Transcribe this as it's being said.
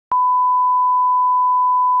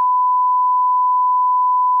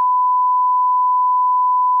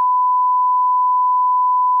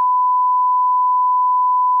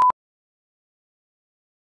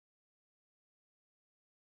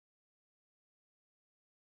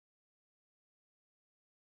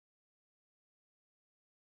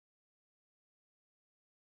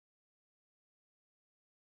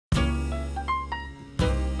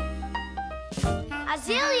A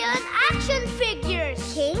zillion action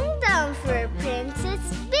figures. Kingdom for Princess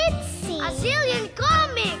Bitsy. A zillion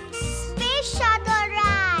comics. Space shuttle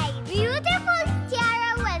ride. Beautiful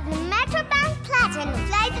tiara with Metrobank Platinum.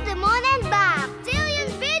 Fly to the moon and back. Zillion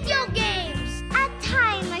video games. A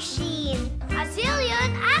time machine. A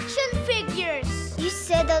zillion action figures. You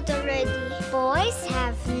said that already. Boys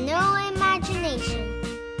have no imagination.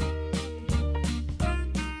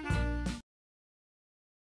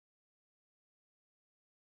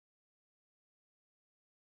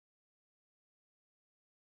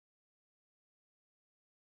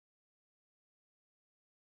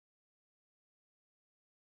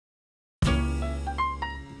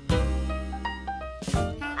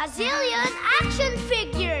 A zillion action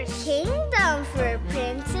figures. Kingdom for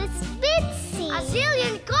Princess Bitsy. A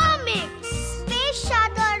zillion comics. Space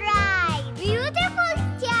shuttle ride. Beautiful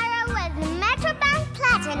tiara with Metrobank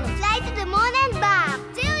Platinum. Fly to the moon and back.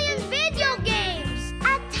 Zillion video games.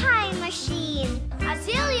 A time machine. A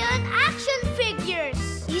zillion action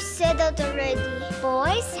figures. You said that already.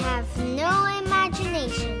 Boys have no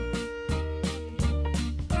imagination.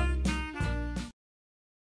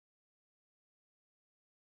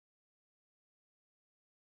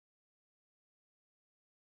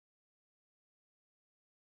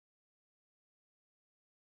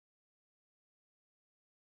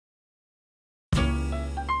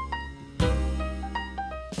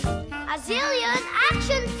 A zillion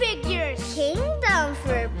action figures. Kingdom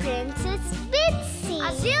for Princess Bitsy.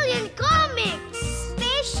 A zillion comics.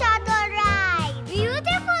 Space shuttle ride.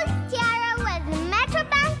 Beautiful tiara with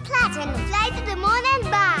Metrobank Platinum. Fly to the moon and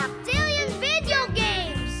back. Zillion video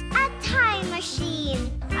games. A time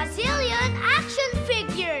machine. A zillion action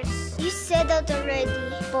figures. You said that already.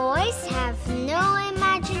 Boys have no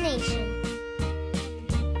imagination.